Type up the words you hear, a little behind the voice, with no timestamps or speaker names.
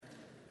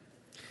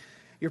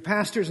Your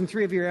pastors and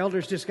 3 of your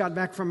elders just got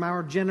back from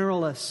our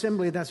General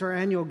Assembly. That's our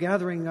annual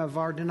gathering of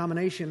our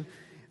denomination.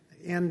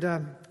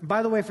 And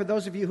by the way, for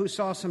those of you who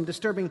saw some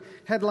disturbing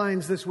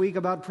headlines this week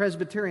about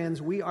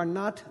Presbyterians, we are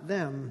not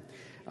them.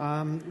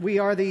 We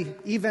are the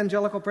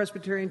Evangelical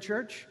Presbyterian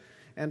Church,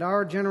 and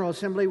our General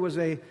Assembly was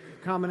a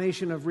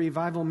combination of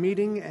revival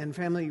meeting and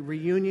family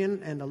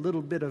reunion and a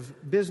little bit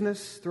of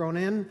business thrown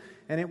in,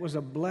 and it was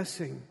a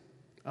blessing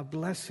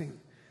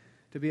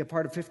to be a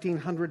part of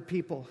 1,500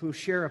 people who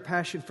share a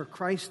passion for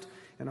Christ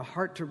and a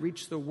heart to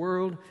reach the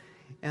world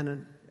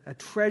and a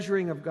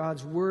treasuring of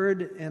God's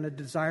Word and a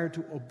desire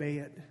to obey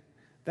it.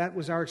 That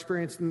was our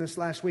experience in this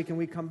last week, and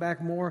we come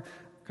back more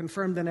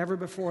confirmed than ever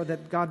before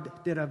that God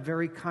did a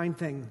very kind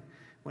thing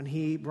when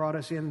He brought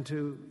us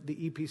into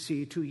the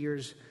EPC 2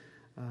 years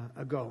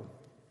ago.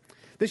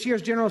 This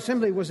year's General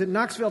Assembly was in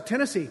Knoxville,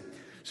 Tennessee.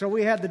 So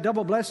we had the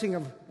double blessing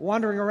of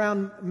wandering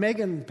around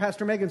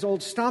Pastor Megan's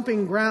old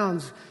stomping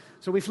grounds.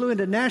 So we flew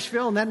into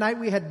Nashville, and that night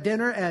we had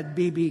dinner at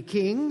B.B.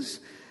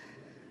 King's.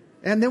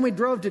 And then we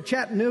drove to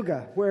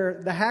Chattanooga,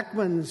 where the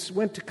Hackmans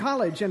went to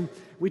college, and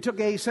we took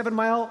a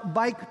 7-mile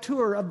bike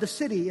tour of the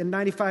city in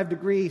 95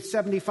 degree,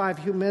 75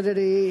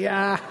 humidity.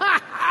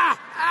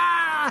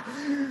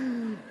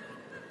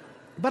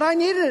 But I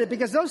needed it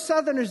because those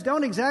Southerners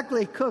don't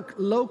exactly cook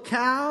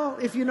low-cal,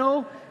 if you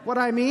know what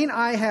I mean.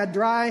 I had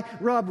dry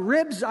rub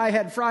ribs, I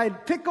had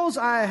fried pickles,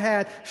 I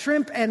had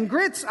shrimp and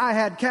grits, I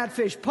had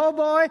catfish po'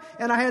 boy,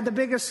 and I had the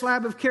biggest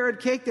slab of carrot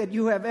cake that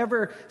you have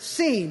ever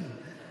seen.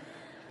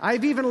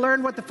 I've even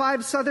learned what the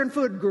 5 Southern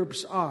food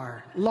groups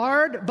are: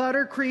 lard,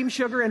 butter, cream,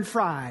 sugar, and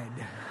fried.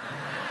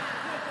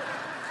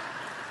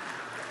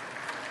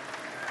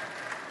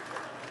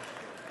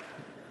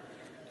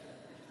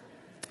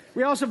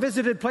 We also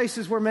visited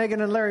places where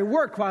Megan and Larry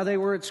worked while they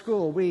were at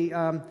school. We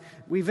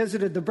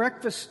visited the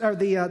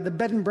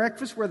bed and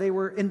breakfast where they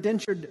were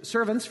indentured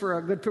servants for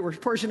a good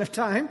portion of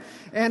time,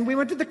 and we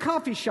went to the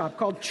coffee shop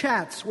called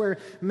Chats where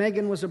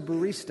Megan was a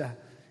barista.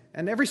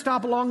 And every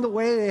stop along the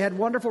way, they had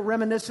wonderful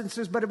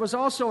reminiscences, but it was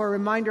also a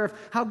reminder of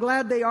how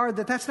glad they are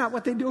that that's not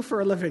what they do for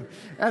a living,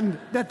 and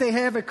that they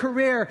have a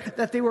career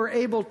that they were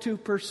able to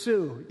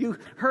pursue. You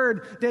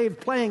heard Dave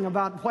playing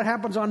about what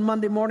happens on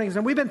Monday mornings,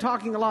 and we've been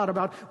talking a lot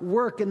about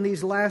work in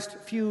these last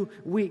few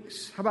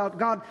weeks, about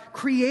God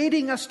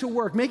creating us to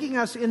work, making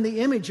us in the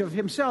image of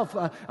Himself,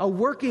 a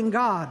working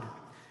God.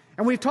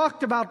 And we've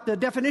talked about the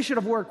definition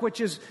of work,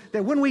 which is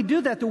that when we do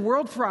that, the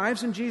world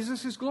thrives and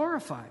Jesus is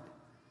glorified.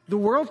 The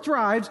world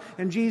thrives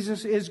and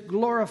Jesus is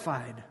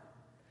glorified.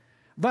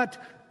 But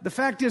the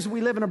fact is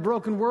we live in a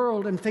broken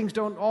world and things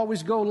don't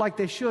always go like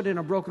they should in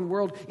a broken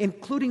world,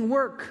 including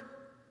work.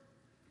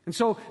 And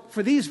so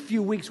for these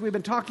few weeks we've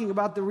been talking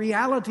about the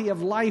reality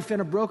of life in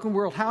a broken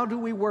world. How do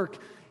we work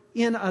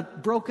in a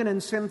broken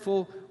and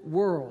sinful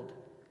world?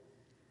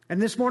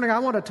 And this morning I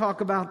want to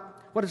talk about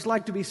what it's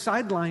like to be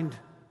sidelined.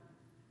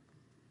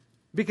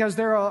 Because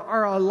there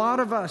are a lot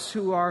of us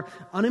who are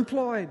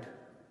unemployed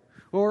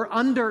or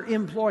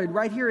underemployed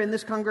right here in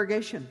this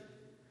congregation.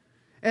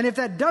 And if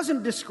that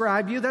doesn't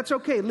describe you, that's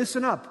okay.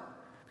 Listen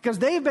up. Because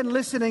they've been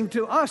listening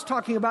to us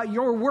talking about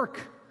your work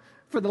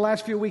for the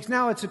last few weeks.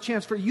 Now it's a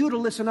chance for you to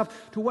listen up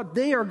to what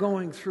they are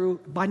going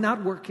through by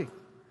not working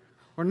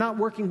or not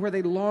working where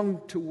they long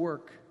to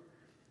work.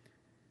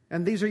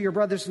 And these are your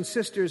brothers and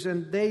sisters,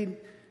 and they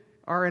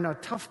are in a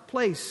tough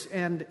place,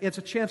 and it's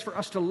a chance for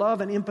us to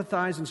love and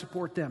empathize and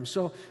support them.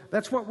 So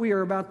that's what we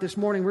are about this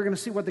morning. We're going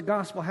to see what the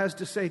gospel has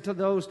to say to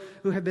those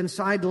who have been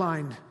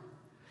sidelined.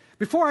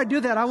 Before I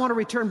do that, I want to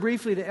return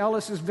briefly to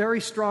Ellis's very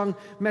strong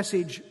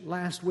message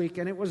last week,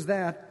 and it was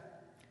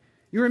that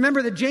you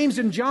remember that James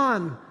and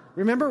John,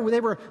 remember,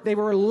 they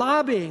were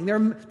lobbying.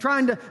 They're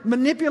trying to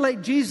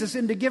manipulate Jesus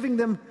into giving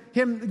them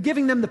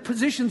the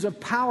positions of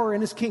power in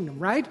His kingdom,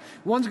 right?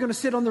 One's going to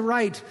sit on the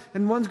right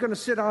and one's going to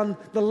sit on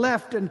the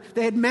left. And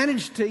they had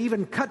managed to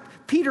even cut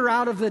Peter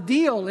out of the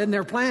deal in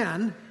their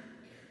plan.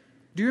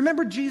 Do you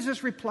remember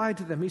Jesus replied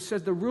to them? He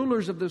says, the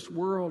rulers of this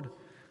world,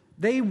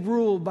 they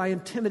rule by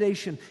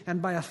intimidation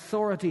and by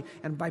authority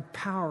and by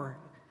power.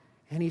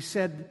 And He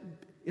said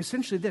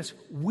essentially this: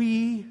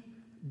 we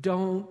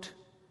don't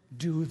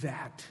do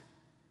that.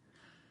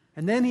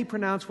 And then He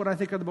pronounced what I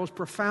think are the most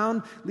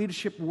profound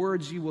leadership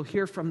words you will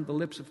hear from the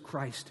lips of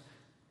Christ.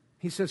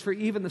 He says, for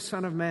even the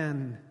Son of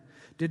Man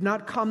did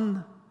not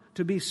come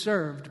to be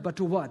served, but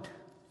to what?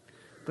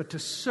 But to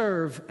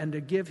serve and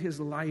to give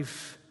His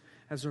life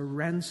as a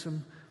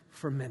ransom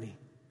for many.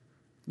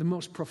 The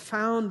most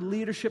profound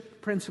leadership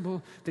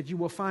principle that you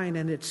will find,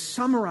 and it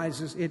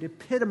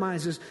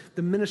epitomizes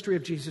the ministry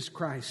of Jesus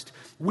Christ.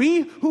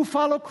 We who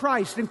follow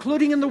Christ,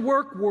 including in the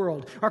work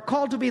world, are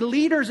called to be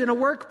leaders in a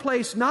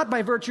workplace not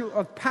by virtue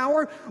of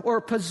power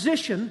or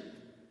position,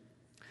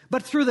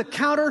 but through the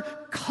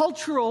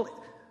counter-cultural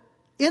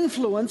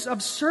influence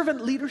of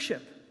servant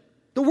leadership.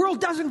 The world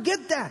doesn't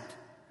get that,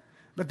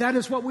 but that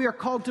is what we are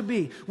called to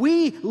be.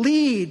 We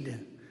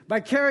lead by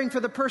caring for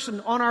the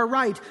person on our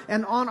right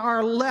and on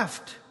our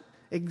left.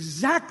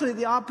 Exactly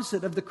the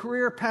opposite of the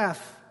career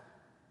path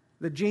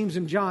that James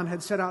and John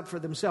had set out for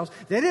themselves.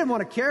 They didn't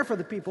want to care for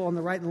the people on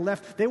the right and the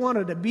left. They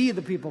wanted to be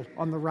the people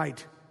on the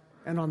right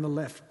and on the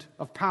left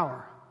of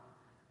power.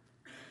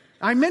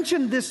 I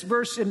mentioned this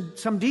verse in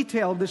some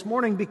detail this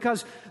morning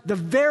because the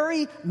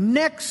very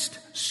next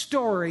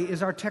story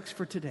is our text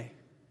for today.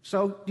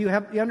 So you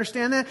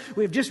understand that?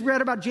 We've just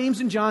read about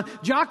James and John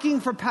jockeying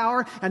for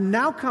power, and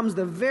now comes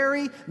the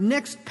very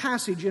next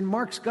passage in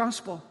Mark's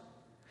gospel.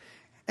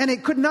 And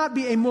it could not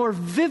be a more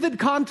vivid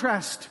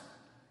contrast.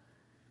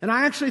 And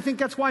I actually think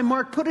that's why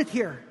Mark put it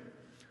here.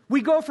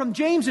 We go from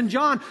James and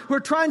John, who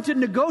are trying to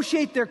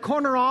negotiate their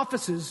corner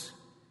offices,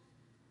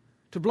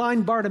 to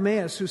blind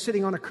Bartimaeus, who's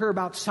sitting on a curb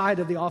outside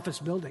of the office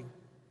building.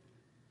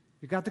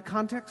 You got the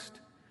context?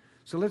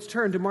 So let's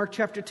turn to Mark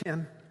chapter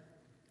 10,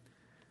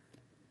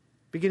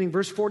 beginning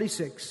verse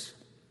 46.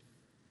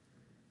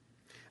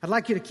 I'd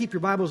like you to keep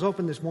your Bibles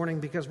open this morning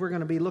because we're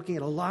going to be looking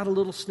at a lot of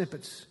little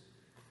snippets.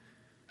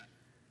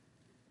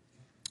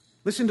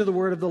 Listen to the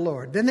word of the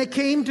Lord. Then they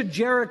came to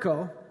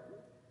Jericho.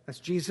 That's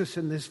Jesus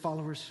and his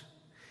followers.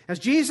 As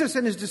Jesus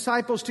and his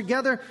disciples,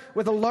 together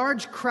with a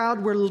large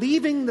crowd, were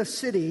leaving the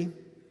city,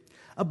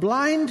 a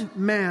blind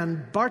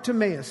man,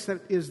 Bartimaeus,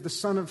 that is the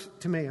son of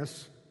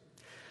Timaeus,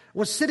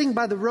 was sitting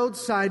by the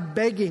roadside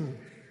begging.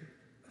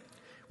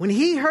 When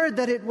he heard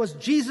that it was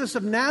Jesus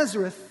of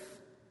Nazareth,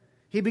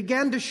 he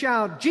began to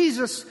shout,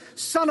 "Jesus,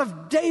 Son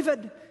of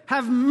David,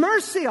 have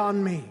mercy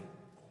on me."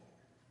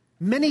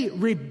 Many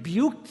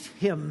rebuked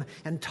him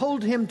and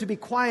told him to be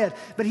quiet,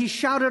 but he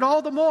shouted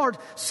all the more,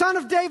 "Son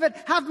of David,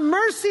 have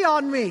mercy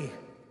on me."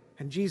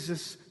 And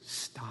Jesus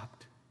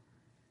stopped.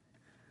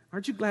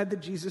 Aren't you glad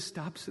that Jesus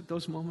stops at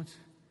those moments?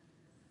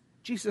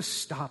 Jesus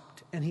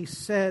stopped and he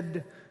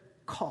said,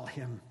 "Call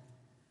him."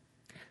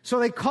 So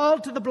they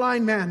called to the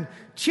blind man,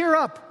 "Cheer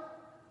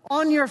up,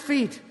 on your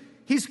feet,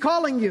 he's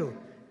calling you."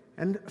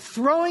 And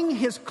throwing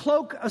his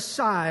cloak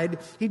aside,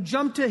 he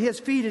jumped to his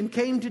feet and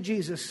came to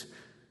Jesus.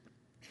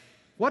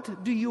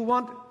 "What do you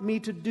want me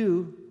to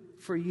do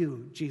for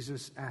you?"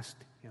 Jesus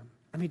asked him.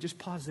 Let me just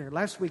pause there.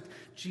 Last week,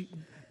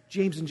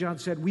 James and John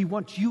said, "We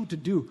want you to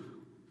do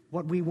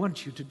what we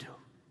want you to do."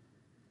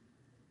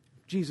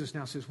 Jesus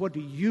now says, "What do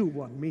you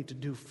want me to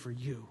do for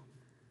you?"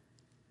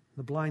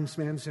 The blind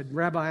man said,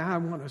 "Rabbi, I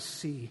want to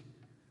see."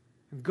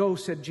 "And go,"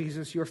 said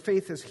Jesus, "your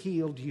faith has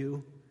healed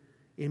you."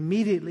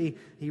 Immediately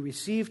he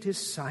received his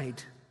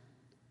sight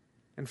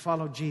and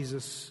followed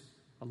Jesus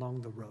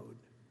along the road.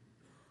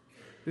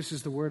 This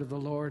is the word of the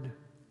Lord.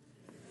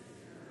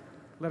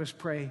 Let us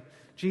pray.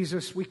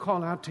 Jesus, we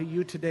call out to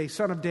you today.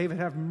 Son of David,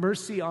 have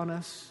mercy on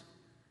us.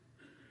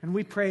 And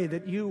we pray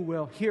that you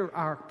will hear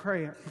our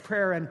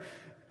prayer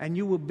and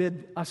you will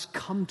bid us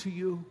come to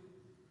you.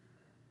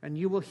 And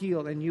you will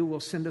heal and you will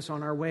send us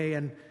on our way.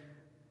 And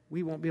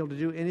we won't be able to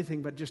do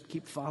anything but just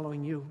keep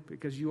following you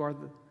because you are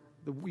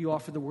you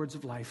offer the words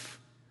of life.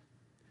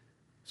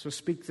 So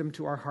speak them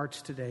to our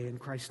hearts today in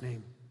Christ's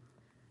name.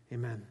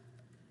 Amen.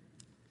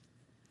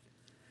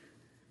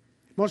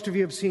 Most of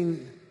you have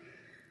seen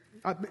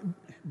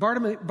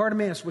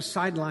Bartimaeus was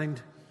sidelined.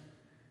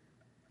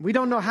 We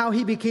don't know how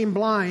he became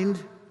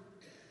blind,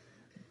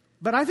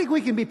 but I think we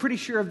can be pretty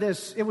sure of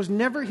this. It was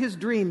never his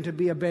dream to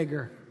be a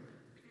beggar.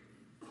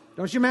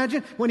 Don't you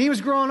imagine? When he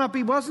was growing up,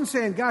 he wasn't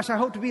saying, "Gosh, I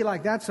hope to be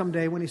like that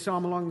someday," when he saw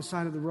him along the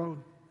side of the road.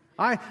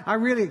 I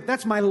really,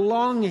 that's my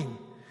longing.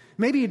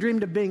 Maybe he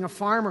dreamed of being a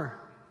farmer.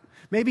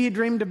 Maybe he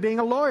dreamed of being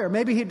a lawyer.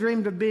 Maybe he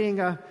dreamed of being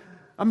a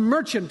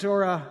merchant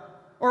or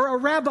a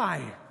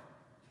rabbi.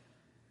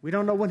 We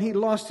don't know when he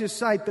lost his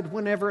sight, but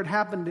whenever it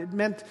happened, it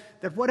meant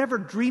that whatever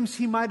dreams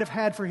he might have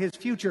had for his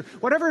future,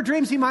 whatever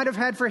dreams he might have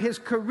had for his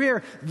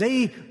career,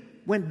 they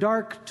went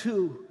dark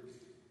too.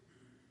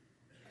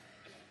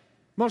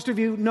 Most of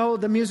you know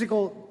the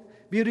musical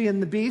Beauty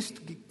and the Beast.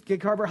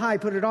 Gig Harbor High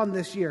put it on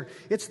this year.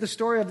 It's the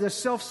story of this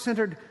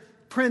self-centered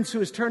prince who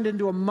is turned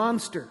into a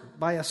monster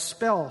by a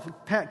spell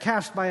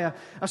cast by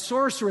a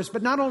sorceress.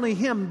 But not only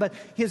him, but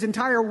his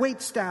entire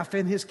waitstaff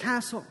in his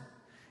castle.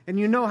 And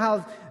you know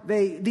how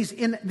they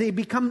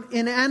become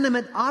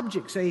inanimate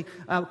objects, a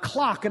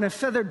clock and a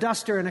feather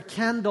duster and a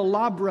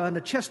candelabra and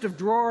a chest of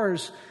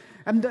drawers.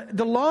 And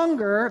the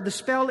longer the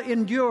spell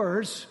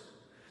endures,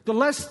 the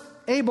less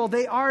able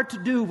they are to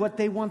do what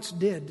they once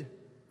did.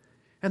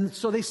 And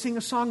so they sing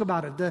a song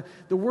about it.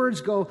 The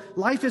words go,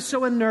 "Life is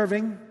so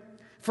unnerving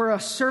for a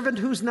servant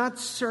who's not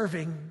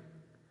serving.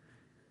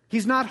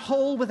 He's not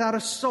whole without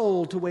a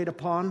soul to wait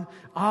upon.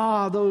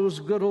 Ah, those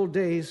good old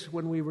days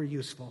when we were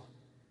useful."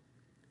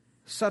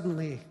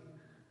 Suddenly,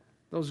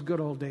 those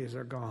good old days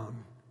are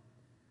gone.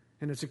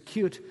 And it's a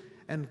cute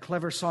and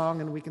clever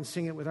song, and we can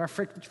sing it with our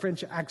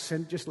French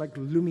accent, just like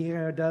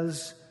Lumiere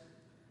does.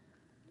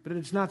 But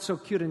it's not so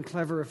cute and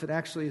clever if it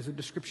actually is a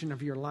description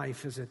of your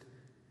life, is it?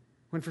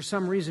 When for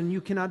some reason you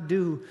cannot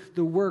do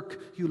the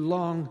work you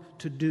long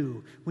to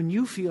do. When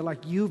you feel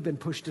like you've been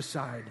pushed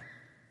aside.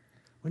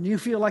 When you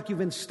feel like you've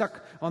been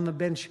stuck on the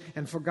bench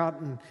and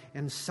forgotten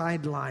and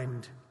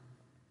sidelined.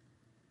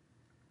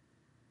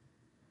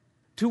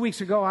 2 weeks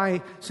ago,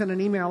 I sent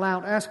an email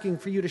out asking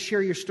for you to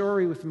share your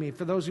story with me,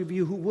 for those of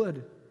you who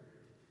would.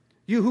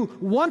 You who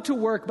want to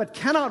work but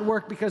cannot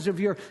work because of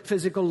your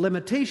physical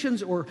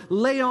limitations or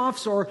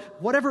layoffs or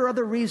whatever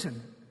other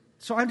reason.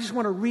 So I just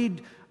want to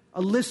read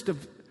a list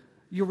of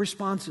your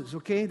responses,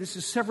 okay? This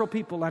is several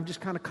people. I've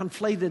just kind of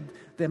conflated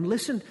them.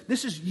 Listen,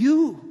 this is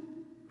you.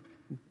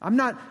 I'm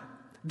not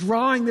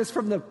drawing this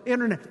from the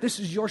internet. This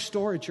is your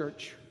story,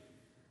 church.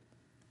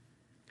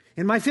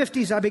 In my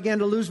 50s, I began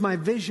to lose my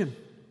vision.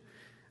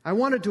 I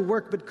wanted to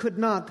work but could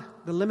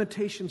not. The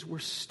limitations were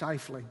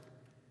stifling.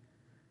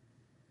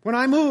 When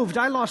I moved,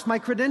 I lost my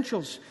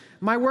credentials.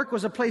 My work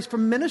was a place for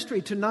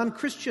ministry to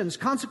non-Christians.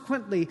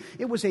 Consequently,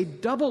 it was a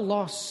double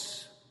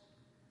loss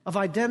of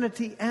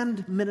identity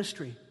and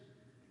ministry.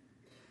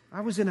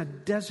 I was in a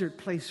desert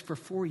place for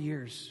 4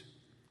 years.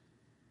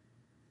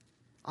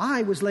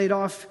 I was laid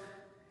off,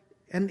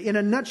 and in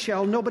a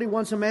nutshell, nobody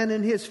wants a man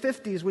in his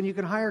 50s when you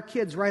can hire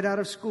kids right out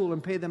of school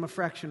and pay them a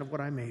fraction of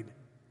what I made.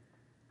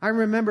 I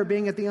remember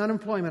being at the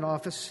unemployment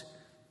office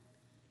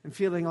and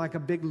feeling like a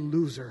big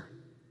loser.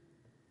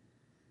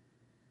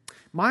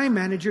 My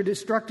manager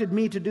instructed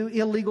me to do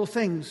illegal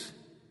things.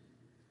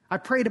 I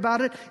prayed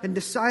about it and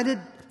decided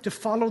to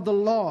follow the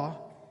law,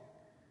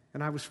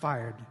 and I was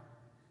fired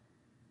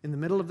in the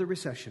middle of the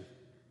recession.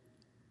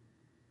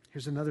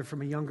 Here's another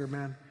from a younger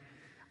man.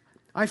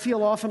 I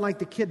feel often like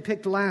the kid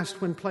picked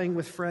last when playing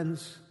with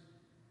friends.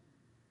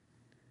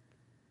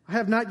 I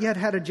have not yet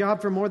had a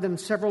job for more than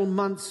several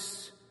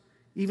months,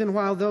 even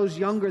while those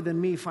younger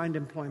than me find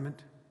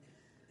employment.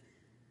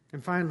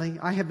 And finally,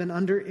 I have been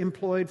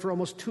underemployed for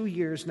almost 2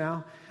 years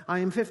now. I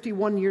am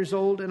 51 years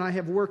old, and I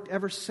have worked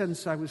ever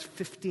since I was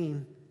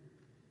 15.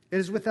 It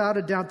is without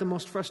a doubt the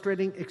most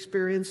frustrating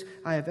experience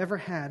I have ever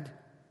had.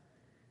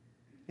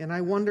 And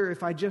I wonder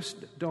if I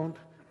just don't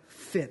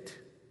fit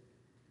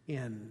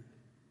in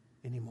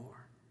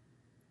anymore.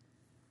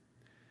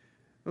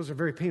 Those are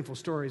very painful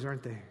stories,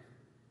 aren't they?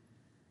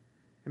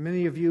 And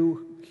many of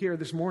you here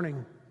this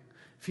morning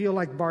feel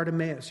like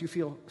Bartimaeus. You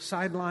feel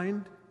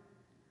sidelined,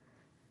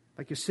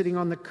 like you're sitting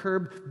on the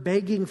curb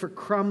begging for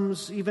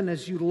crumbs, even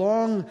as you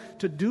long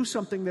to do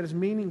something that is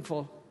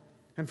meaningful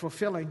and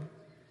fulfilling.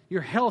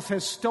 Your health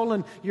has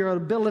stolen your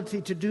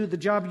ability to do the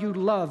job you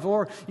love,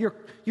 or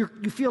you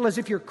feel as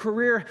if your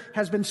career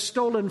has been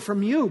stolen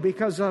from you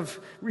because of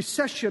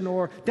recession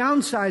or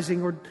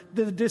downsizing or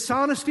the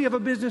dishonesty of a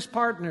business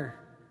partner,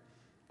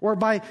 or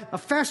by a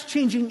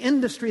fast-changing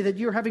industry that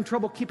you're having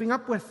trouble keeping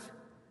up with.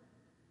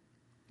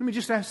 Let me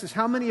just ask this.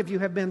 How many of you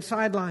have been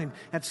sidelined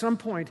at some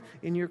point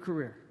in your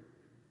career?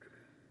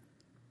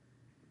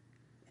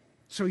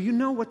 So you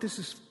know what this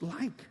is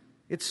like.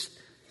 It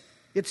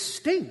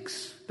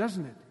stinks,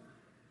 doesn't it?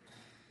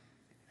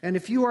 And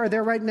if you are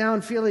there right now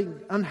and feeling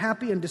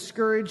unhappy and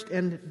discouraged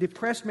and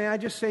depressed, may I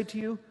just say to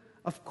you,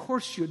 of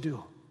course you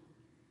do.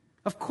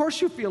 Of course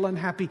you feel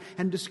unhappy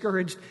and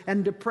discouraged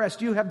and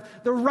depressed. You have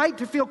the right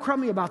to feel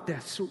crummy about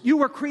this. You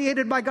were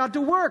created by God to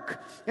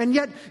work, and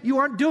yet you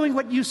aren't doing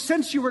what you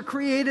sense you were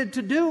created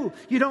to do.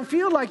 You don't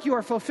feel like you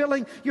are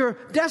fulfilling your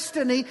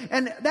destiny,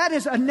 and that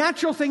is a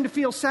natural thing to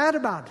feel sad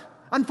about.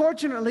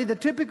 Unfortunately, the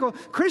typical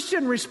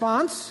Christian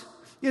response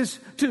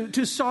is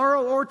to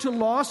sorrow or to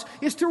loss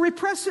is to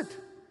repress it.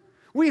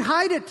 We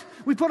hide it.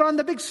 We put on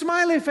the big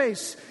smiley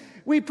face.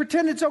 We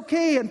pretend it's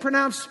okay and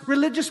pronounce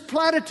religious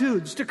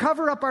platitudes to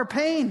cover up our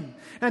pain.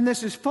 And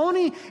this is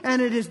phony,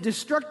 and it is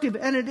destructive,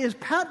 and it is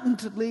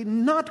patently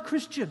not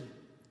Christian.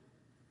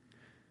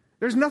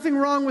 There's nothing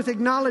wrong with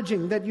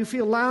acknowledging that you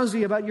feel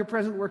lousy about your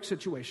present work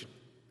situation.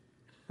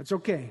 That's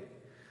okay.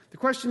 The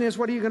question is,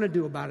 what are you going to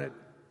do about it?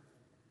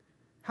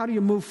 How do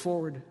you move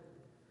forward?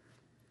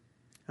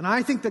 And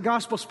I think the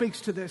gospel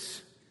speaks to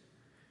this.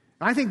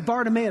 I think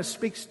Bartimaeus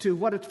speaks to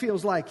what it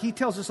feels like. He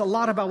tells us a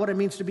lot about what it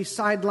means to be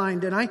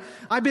sidelined, and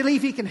I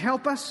believe he can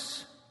help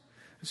us.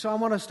 So I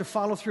want us to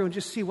follow through and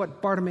just see what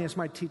Bartimaeus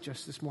might teach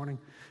us this morning.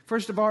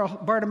 First of all,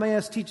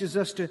 Bartimaeus teaches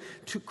us to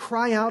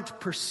cry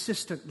out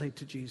persistently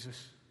to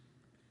Jesus.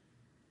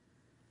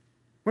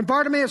 When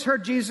Bartimaeus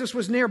heard Jesus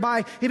was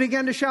nearby, he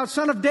began to shout,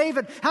 "Son of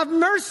David, have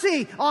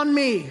mercy on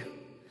me."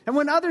 And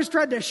when others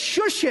tried to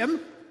shush him,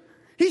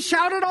 he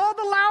shouted all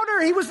the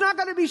louder. He was not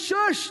going to be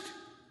shushed.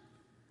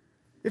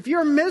 If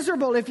you're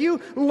miserable, if you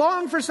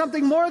long for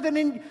something more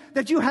than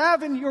that you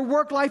have in your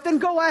work life, then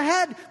go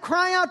ahead.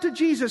 Cry out to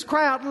Jesus.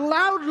 Cry out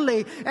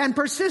loudly and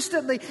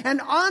persistently and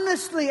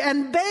honestly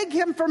and beg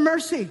him for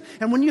mercy.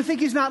 And when you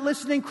think he's not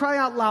listening, cry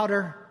out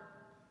louder.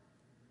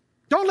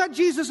 Don't let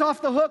Jesus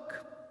off the hook.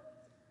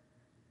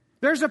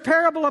 There's a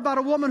parable about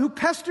a woman who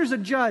pesters a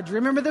judge.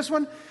 Remember this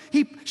one?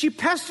 She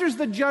pesters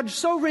the judge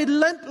so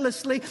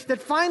relentlessly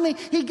that finally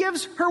he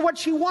gives her what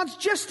she wants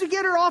just to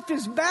get her off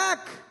his back.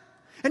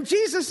 And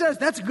Jesus says,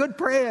 that's good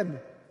praying.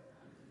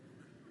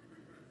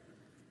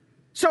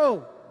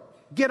 So,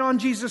 get on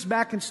Jesus'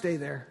 back and stay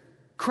there.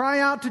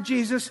 Cry out to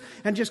Jesus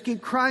and just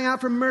keep crying out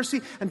for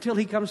mercy until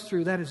he comes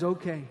through. That is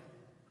okay.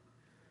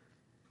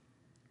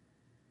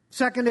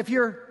 Second, if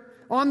you're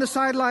on the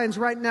sidelines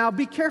right now,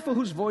 be careful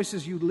whose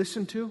voices you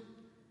listen to.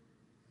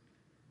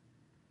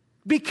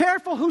 Be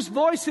careful whose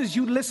voices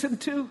you listen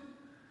to.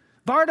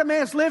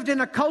 Bartimaeus lived in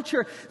a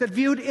culture that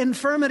viewed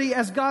infirmity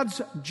as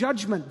God's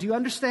judgment. Do you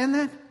understand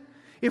that?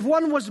 If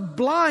one was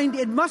blind,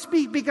 it must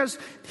be because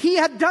he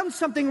had done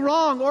something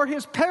wrong or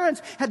his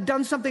parents had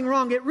done something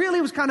wrong. It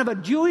really was kind of a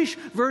Jewish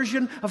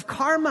version of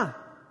karma.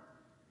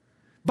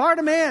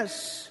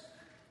 Bartimaeus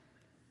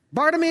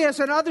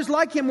and others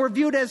like him were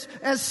viewed as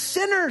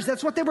sinners.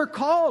 That's what they were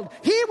called.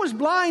 He was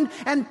blind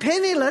and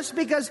penniless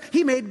because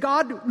he made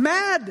God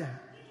mad.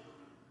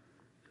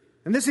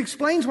 And this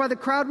explains why the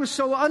crowd was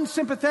so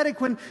unsympathetic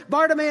when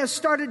Bartimaeus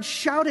started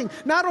shouting.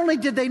 Not only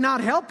did they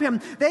not help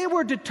him, they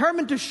were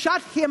determined to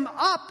shut him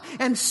up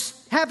and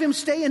have him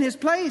stay in his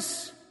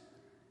place.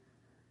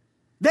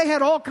 They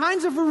had all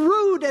kinds of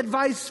rude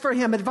advice for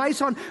him.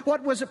 Advice on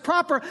what was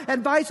proper,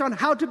 advice on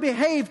how to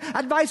behave,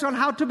 advice on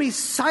how to be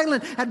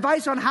silent,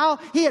 advice on how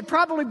he had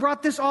probably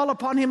brought this all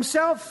upon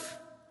himself.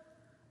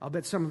 I'll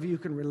bet some of you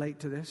can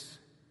relate to this.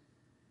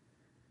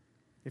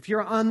 If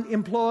you're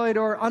unemployed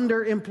or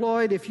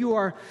underemployed, if you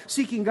are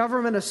seeking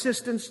government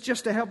assistance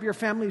just to help your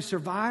family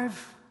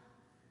survive,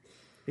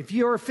 if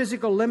your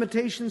physical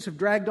limitations have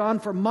dragged on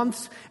for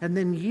months and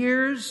then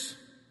years,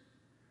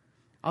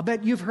 I'll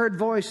bet you've heard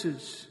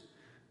voices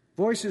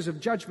of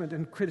judgment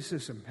and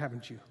criticism,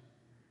 haven't you?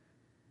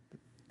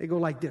 They go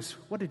like this: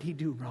 what did he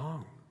do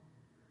wrong?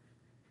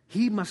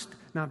 He must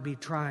not be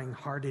trying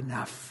hard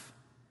enough.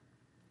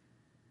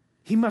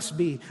 He must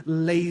be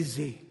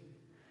lazy.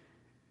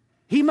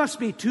 He must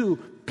be too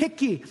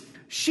picky.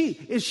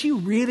 Is she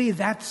really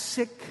that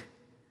sick?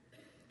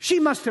 She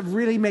must have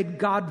really made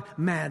God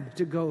mad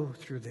to go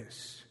through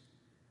this.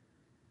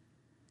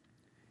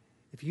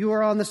 If you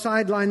are on the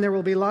sideline, there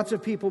will be lots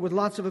of people with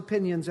lots of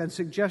opinions and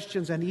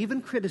suggestions and even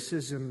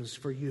criticisms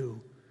for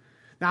you.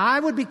 Now, I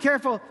would be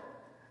careful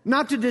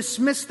not to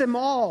dismiss them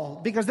all,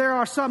 because there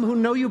are some who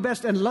know you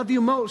best and love you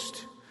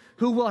most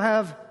who will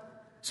have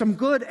some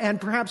good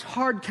and perhaps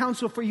hard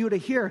counsel for you to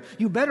hear.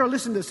 You better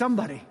listen to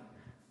somebody.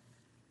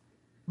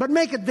 But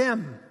make it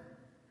them.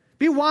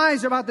 Be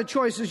wise about the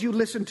choices you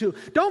listen to.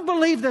 Don't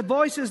believe the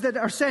voices that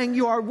are saying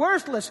you are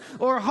worthless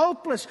or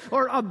hopeless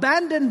or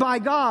abandoned by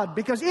God,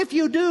 because if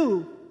you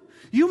do,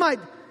 you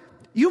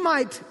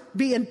might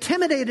be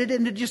intimidated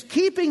into just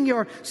keeping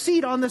your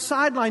seat on the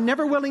sideline,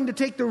 never willing to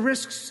take the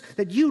risks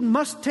that you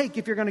must take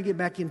if you're going to get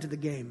back into the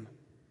game.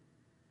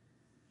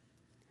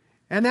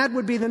 And that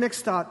would be the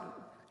next thought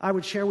I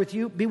would share with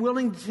you. Be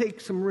willing to take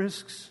some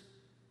risks.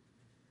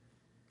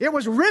 It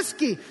was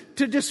risky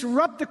to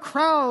disrupt the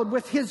crowd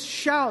with his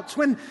shouts.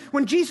 When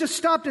Jesus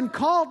stopped and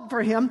called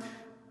for him,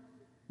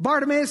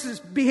 Bartimaeus'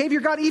 behavior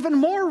got even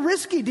more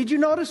risky. Did you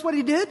notice what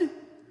he did?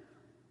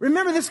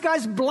 Remember, this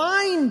guy's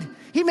blind.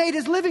 He made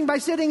his living by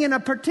sitting in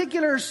a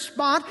particular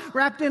spot,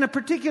 wrapped in a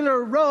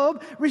particular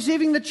robe,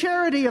 receiving the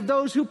charity of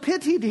those who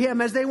pitied him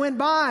as they went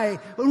by,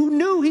 who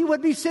knew he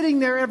would be sitting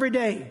there every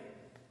day.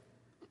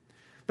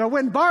 But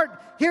when Bart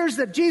hears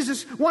that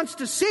Jesus wants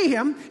to see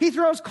him, he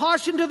throws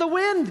caution to the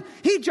wind.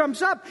 He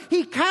jumps up,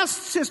 he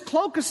casts his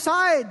cloak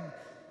aside,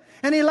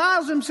 and he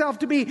allows himself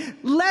to be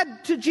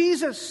led to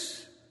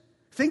Jesus.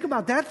 Think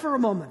about that for a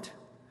moment.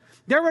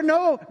 There were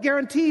no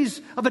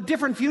guarantees of a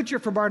different future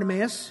for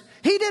Bartimaeus.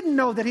 He didn't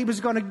know that he was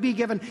going to be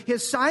given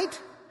his sight.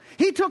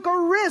 He took a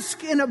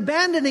risk in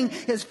abandoning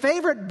his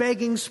favorite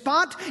begging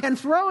spot and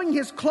throwing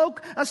his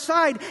cloak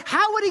aside.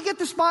 How would he get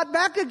the spot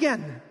back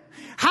again?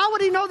 How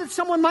would he know that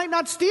someone might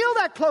not steal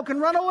that cloak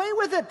and run away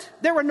with it?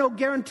 There were no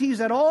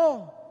guarantees at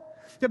all.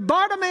 That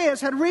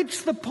Bartimaeus had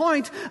reached the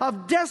point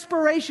of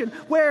desperation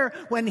where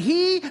when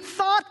he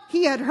thought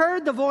he had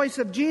heard the voice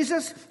of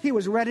Jesus, he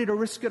was ready to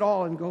risk it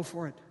all and go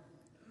for it.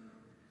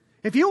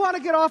 If you want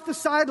to get off the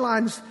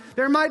sidelines,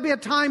 there might be a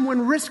time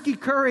when risky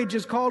courage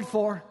is called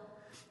for.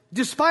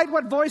 Despite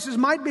what voices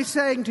might be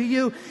saying to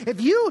you,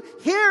 if you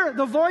hear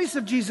the voice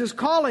of Jesus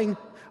calling,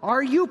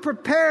 are you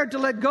prepared to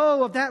let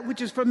go of that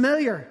which is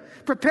familiar?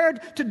 Prepared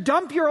to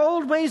dump your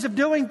old ways of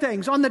doing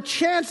things on the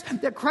chance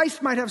that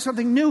Christ might have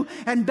something new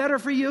and better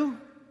for you?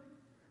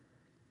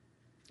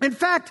 In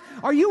fact,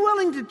 are you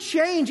willing to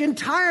change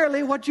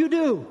entirely what you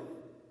do?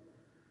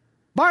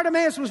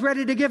 Bartimaeus was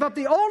ready to give up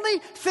the only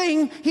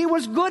thing he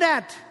was good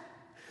at,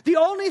 the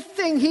only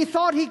thing he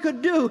thought he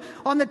could do,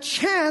 on the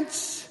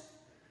chance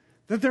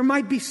that there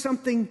might be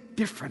something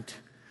different,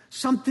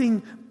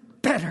 something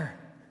better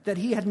that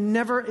he had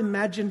never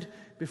imagined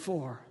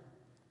before.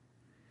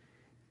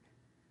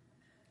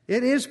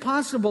 It is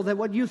possible that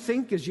what you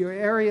think is your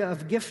area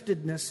of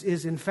giftedness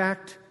is in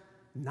fact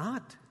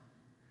not.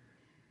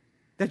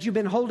 That you've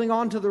been holding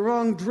on to the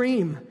wrong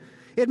dream.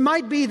 It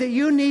might be that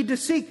you need to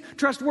seek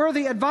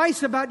trustworthy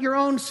advice about your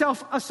own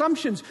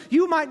self-assumptions.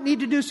 You might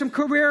need to do some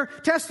career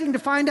testing to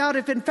find out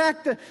if in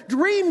fact the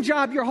dream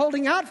job you're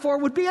holding out for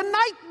would be a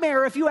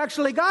nightmare if you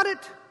actually got it.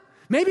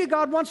 Maybe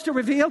God wants to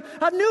reveal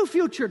a new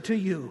future to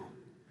you.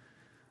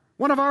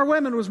 One of our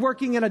women was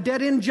working in a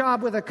dead-end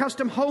job with a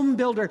custom home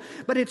builder,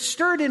 but it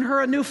stirred in her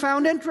a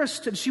newfound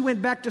interest, and she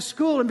went back to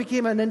school and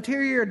became an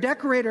interior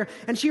decorator.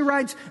 And she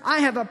writes, "I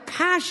have a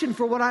passion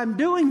for what I'm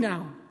doing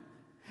now.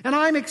 And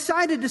I'm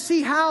excited to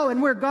see how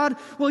and where God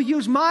will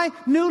use my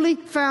newly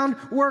found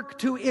work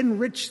to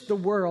enrich the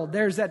world.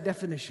 There's that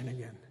definition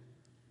again.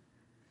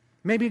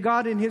 Maybe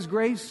God in His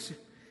grace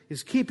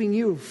is keeping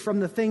you from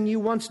the thing you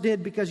once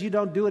did because you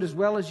don't do it as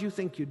well as you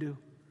think you do.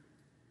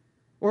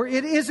 Or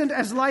it isn't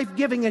as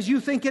life-giving as you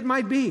think it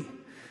might be.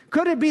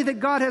 Could it be that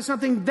God has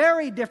something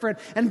very different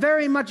and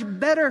very much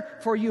better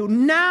for you?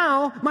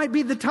 Now might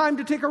be the time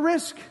to take a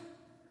risk.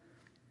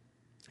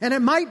 And it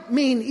might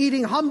mean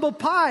eating humble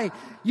pie.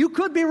 You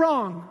could be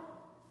wrong.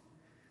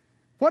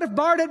 What if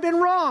Bart had been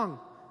wrong?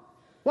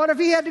 What if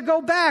he had to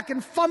go back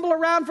and fumble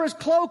around for his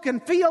cloak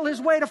and feel his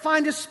way to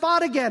find his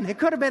spot again? It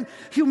could have been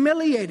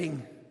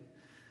humiliating.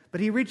 But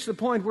he reached the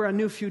point where a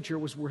new future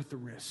was worth the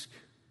risk.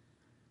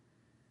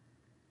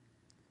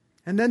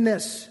 And then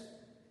this.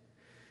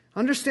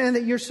 Understand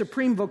that your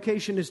supreme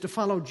vocation is to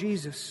follow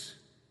Jesus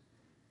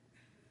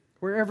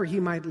wherever He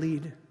might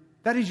lead.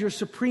 That is your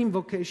supreme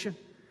vocation.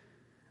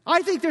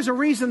 I think there's a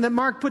reason that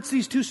Mark puts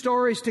these two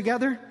stories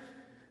together,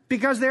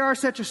 because they are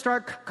such a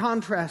stark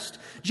contrast.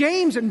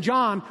 James and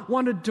John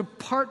wanted to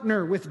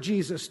partner with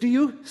Jesus. Do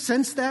you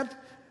sense that?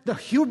 The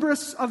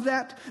hubris of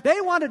that? They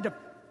wanted to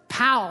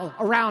pal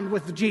around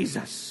with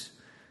Jesus.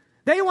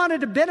 They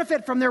wanted to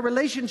benefit from their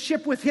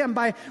relationship with Him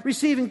by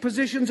receiving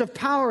positions of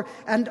power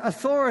and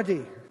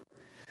authority.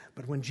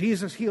 But when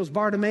Jesus heals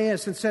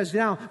Bartimaeus and says,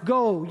 "Now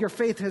go, your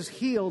faith has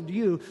healed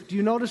you," do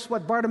you notice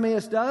what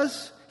Bartimaeus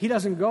does? He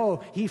doesn't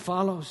go, he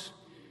follows.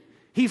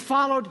 He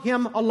followed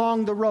Him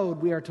along the road,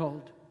 we are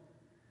told.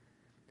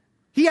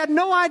 He had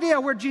no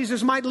idea where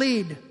Jesus might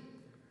lead.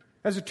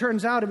 As it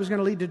turns out, it was going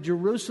to lead to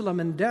Jerusalem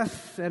and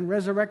death and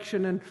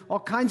resurrection and all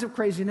kinds of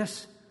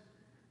craziness.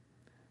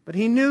 But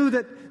he knew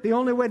that the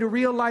only way to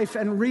real life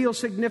and real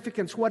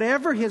significance,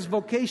 whatever his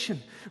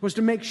vocation, was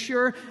to make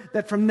sure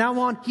that from now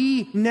on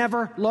he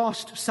never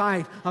lost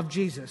sight of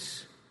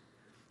Jesus.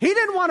 He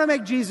didn't want to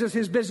make Jesus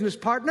his business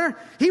partner.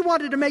 He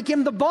wanted to make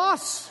Him the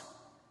boss.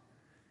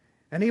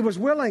 And he was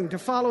willing to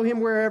follow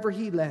Him wherever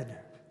He led.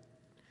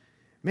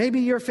 Maybe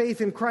your faith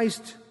in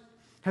Christ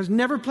has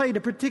never played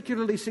a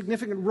particularly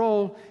significant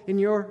role in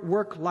your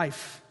work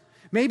life.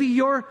 Maybe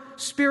your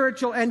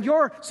spiritual and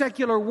your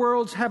secular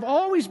worlds have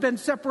always been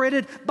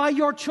separated by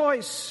your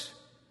choice.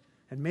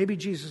 And maybe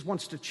Jesus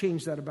wants to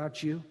change that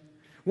about you.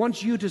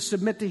 Wants you to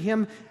submit to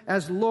Him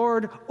as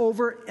Lord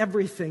over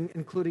everything,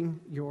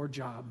 including your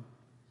job.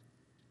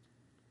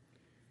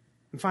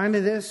 And finally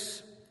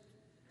this,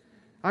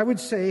 I would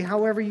say,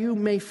 however you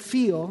may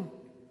feel,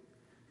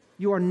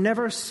 you are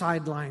never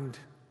sidelined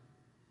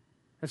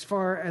as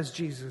far as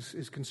Jesus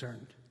is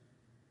concerned.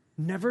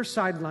 Never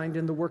sidelined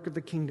in the work of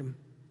the kingdom.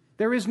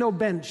 There is no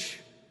bench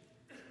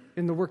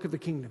in the work of the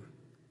kingdom.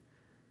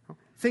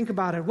 Think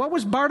about it. What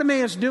was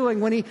Bartimaeus doing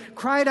when he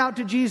cried out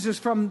to Jesus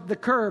from the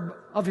curb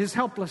of his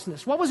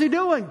helplessness? What was he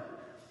doing?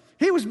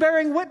 He was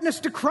bearing witness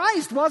to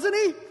Christ, wasn't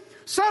he?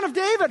 Son of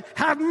David,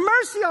 have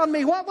mercy on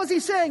me. What was he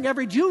saying?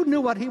 Every Jew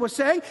knew what he was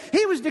saying.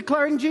 He was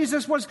declaring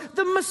Jesus was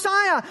the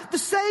Messiah, the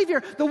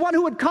Savior, the one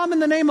who would come in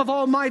the name of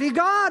Almighty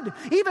God.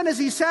 Even as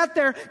he sat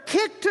there,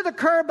 kicked to the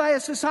curb by a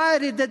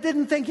society that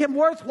didn't think him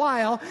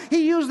worthwhile,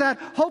 he used that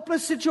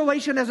hopeless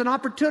situation as an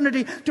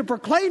opportunity to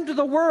proclaim to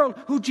the world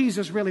who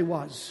Jesus really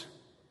was.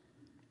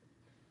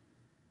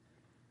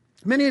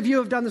 Many of you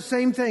have done the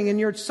same thing in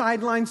your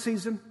sideline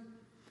season.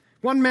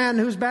 One man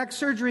whose back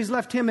surgeries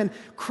left him in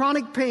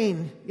chronic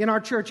pain in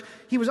our church.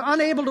 He was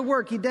unable to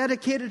work. He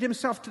dedicated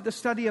himself to the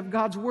study of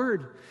God's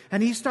Word.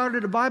 And he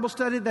started a Bible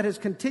study that has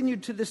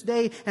continued to this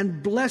day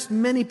and blessed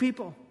many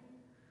people.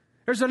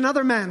 There's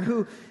another man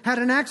who had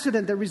an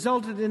accident that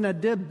resulted in a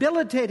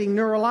debilitating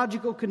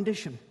neurological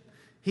condition.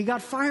 He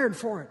got fired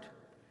for it.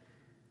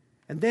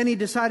 And then he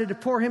decided to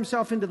pour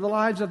himself into the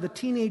lives of the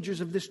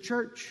teenagers of this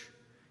church.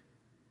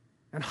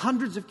 And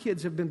hundreds of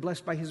kids have been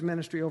blessed by his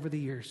ministry over the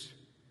years.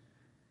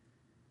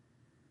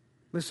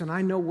 Listen,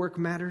 I know work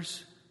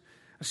matters,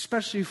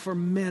 especially for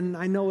men.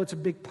 I know it's a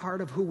big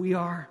part of who we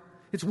are.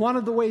 It's one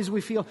of the ways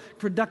we feel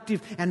productive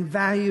and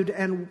valued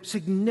and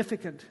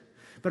significant.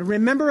 But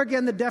remember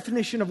again the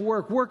definition of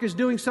work. Work is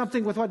doing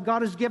something with what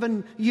God has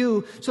given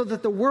you so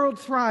that the world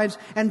thrives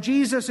and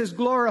Jesus is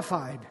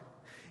glorified.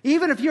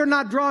 Even if you're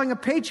not drawing a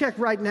paycheck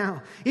right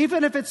now,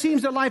 even if it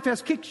seems that life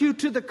has kicked you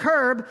to the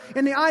curb,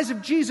 in the eyes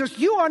of Jesus,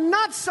 you are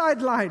not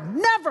sidelined.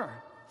 Never.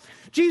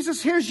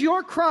 Jesus hears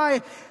your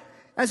cry,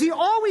 as He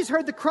always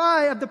heard the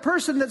cry of the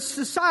person that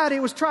society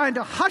was trying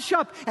to hush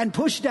up and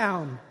push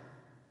down.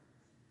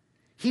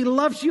 He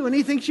loves you and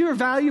He thinks you're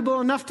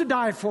valuable enough to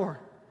die for.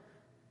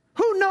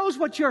 Who knows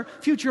what your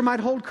future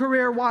might hold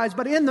career-wise,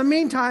 but in the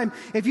meantime,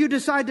 if you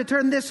decide to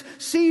turn this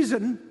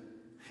season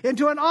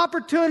into an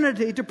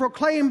opportunity to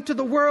proclaim to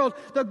the world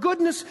the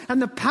goodness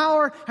and the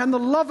power and the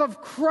love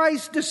of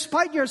Christ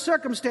despite your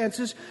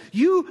circumstances,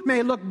 you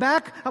may look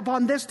back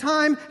upon this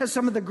time as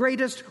some of the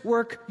greatest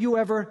work you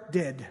ever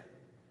did.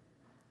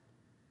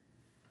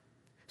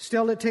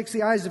 Still, it takes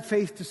the eyes of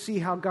faith to see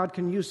how God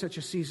can use such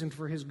a season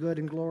for His good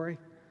and glory.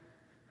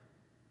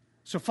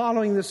 So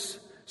following this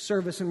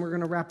service, and we're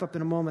going to wrap up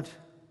in a moment,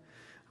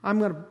 I'm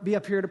going to be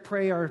up here to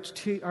pray. Our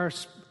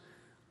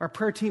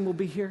prayer team will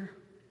be here.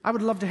 I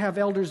would love to have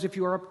elders, if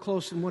you are up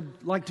close and would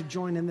like to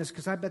join in this,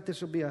 because I bet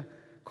this will be a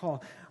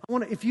call.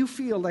 If you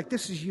feel like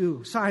this is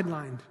you,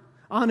 sidelined,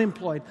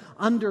 unemployed,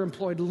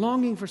 underemployed,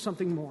 longing for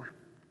something more,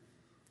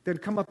 then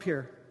come up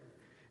here.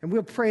 And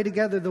we'll pray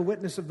together the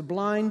witness of the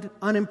blind,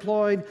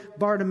 unemployed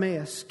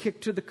Bartimaeus,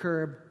 kicked to the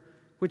curb,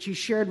 which he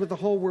shared with the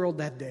whole world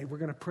that day. We're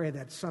going to pray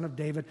that, Son of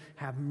David,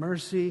 have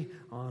mercy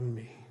on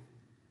me.